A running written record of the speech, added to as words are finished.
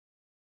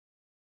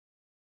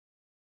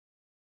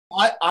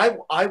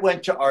I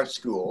went to art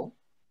school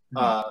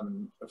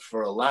Mhm.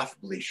 for a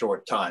laughably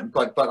short time,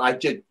 but I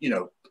did,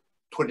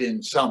 put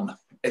in some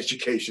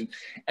education.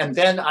 And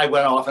then I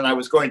went off and I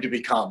was going to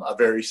become a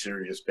very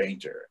serious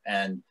painter.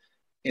 And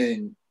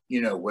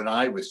when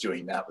I was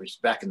doing that, which was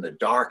back in the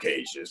dark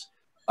ages,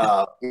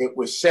 it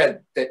was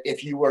said that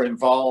if you were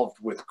involved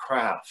with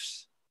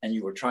crafts and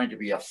you were trying to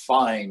be a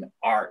fine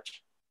art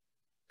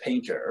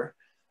painter,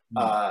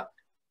 Mhm. uh,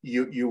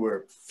 you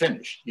were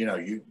finished.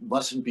 You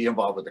mustn't be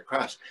involved with the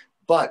crafts.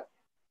 But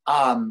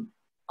um,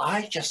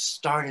 I just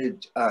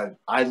started.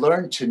 I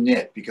learned to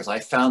knit because I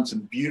found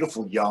some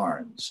beautiful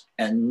yarns,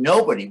 and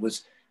nobody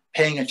was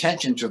paying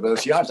attention to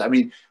those yarns. I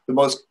mean, the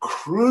most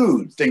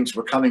crude things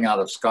were coming out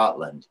of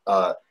Scotland.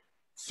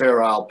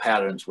 Fair Isle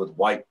patterns with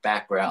white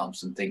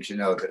backgrounds and things,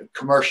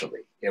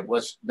 commercially. It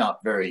was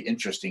not very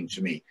interesting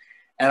to me.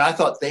 And I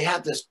thought they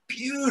had this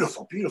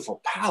beautiful,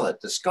 beautiful palette.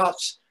 The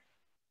Scots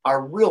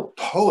are real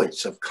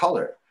poets of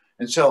color.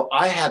 And so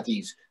I had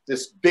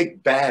this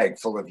big bag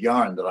full of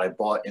yarn that I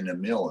bought in a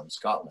mill in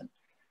Scotland.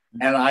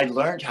 And I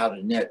learned how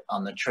to knit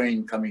on the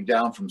train coming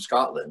down from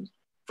Scotland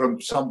from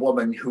some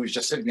woman who was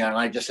just sitting there. And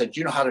I just said, "Do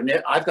you know how to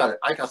knit? I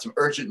got some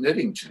urgent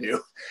knitting to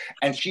do."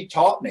 And she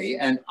taught me,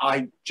 and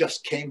I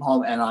just came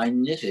home and I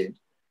knitted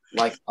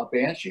like a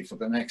banshee for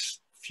the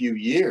next few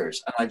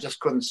years. And I just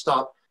couldn't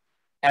stop.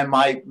 And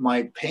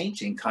my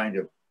painting kind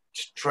of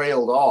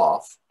trailed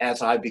off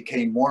as I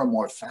became more and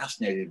more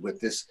fascinated with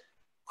this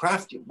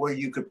craft where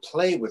you could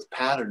play with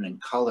pattern and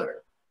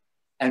color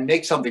and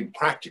make something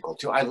practical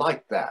too. I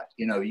like that.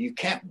 You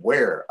can't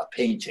wear a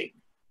painting,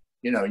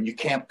 and you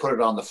can't put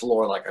it on the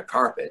floor like a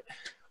carpet.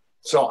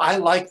 So I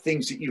like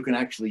things that you can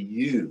actually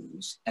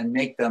use and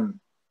make them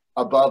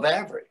above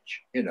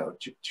average,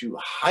 to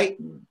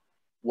heighten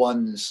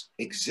one's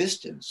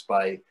existence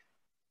by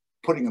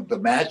putting the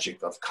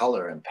magic of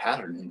color and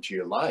pattern into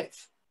your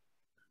life.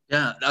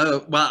 Yeah,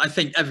 well, I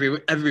think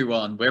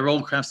everyone, we're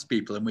all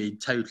craftspeople, and we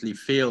totally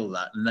feel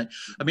that. And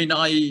I mean,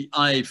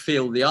 I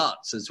feel the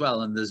arts as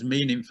well, and there's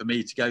meaning for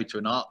me to go to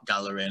an art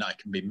gallery and I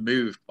can be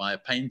moved by a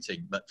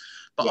painting. But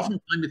Yeah.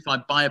 oftentimes, if I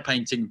buy a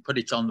painting, put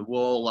it on the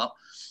wall,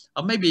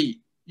 I'll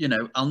maybe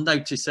I'll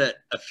notice it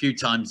a few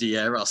times a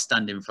year. I'll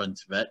stand in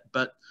front of it,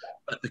 but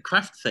the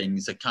craft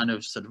things are kind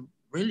of sort of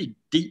really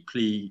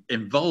deeply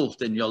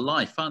involved in your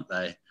life, aren't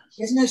they?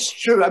 Isn't this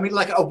true? I mean,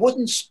 like a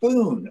wooden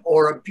spoon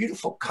or a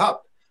beautiful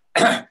cup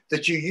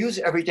that you use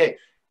every day,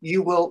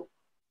 you will.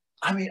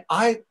 I mean,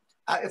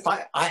 if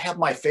I have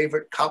my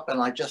favorite cup and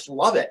I just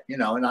love it,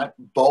 and I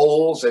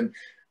bowls and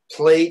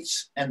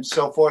plates and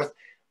so forth,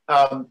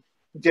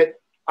 that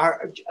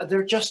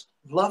they're just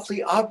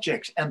lovely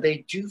objects and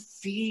they do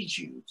feed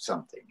you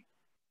something.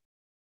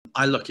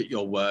 I look at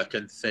your work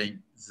and think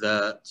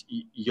that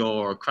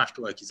your craft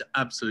work is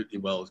absolutely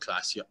world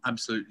class. You're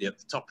absolutely at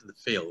the top of the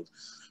field.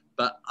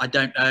 But I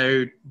don't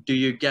know, do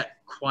you get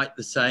quite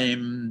the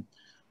same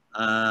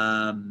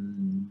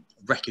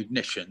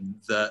recognition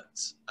that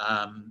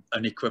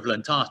an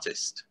equivalent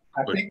artist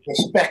I would? think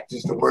respect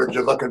is the word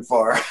you're looking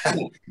for.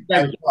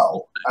 There we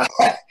No,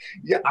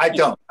 yeah, I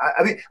don't.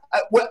 I mean,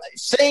 well,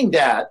 saying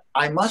that,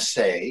 I must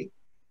say,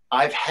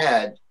 I've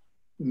had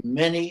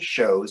many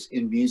shows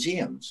in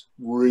museums,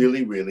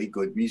 really, really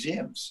good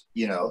museums,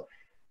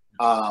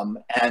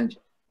 and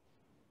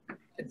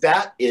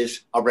that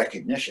is a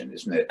recognition,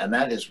 isn't it? And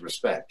that is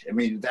respect. I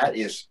mean, that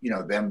is,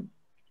 them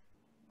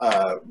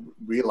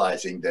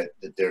realizing that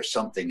there's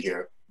something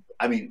here.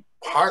 I mean,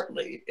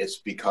 partly it's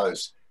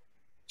because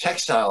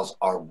textiles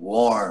are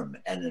warm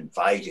and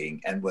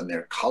inviting, and when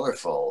they're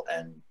colorful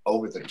and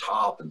over the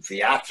top and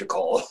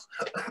theatrical,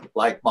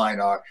 like mine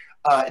are,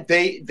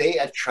 they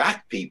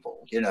attract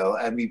people.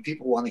 I mean,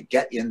 people want to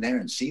get in there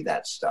and see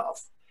that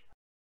stuff.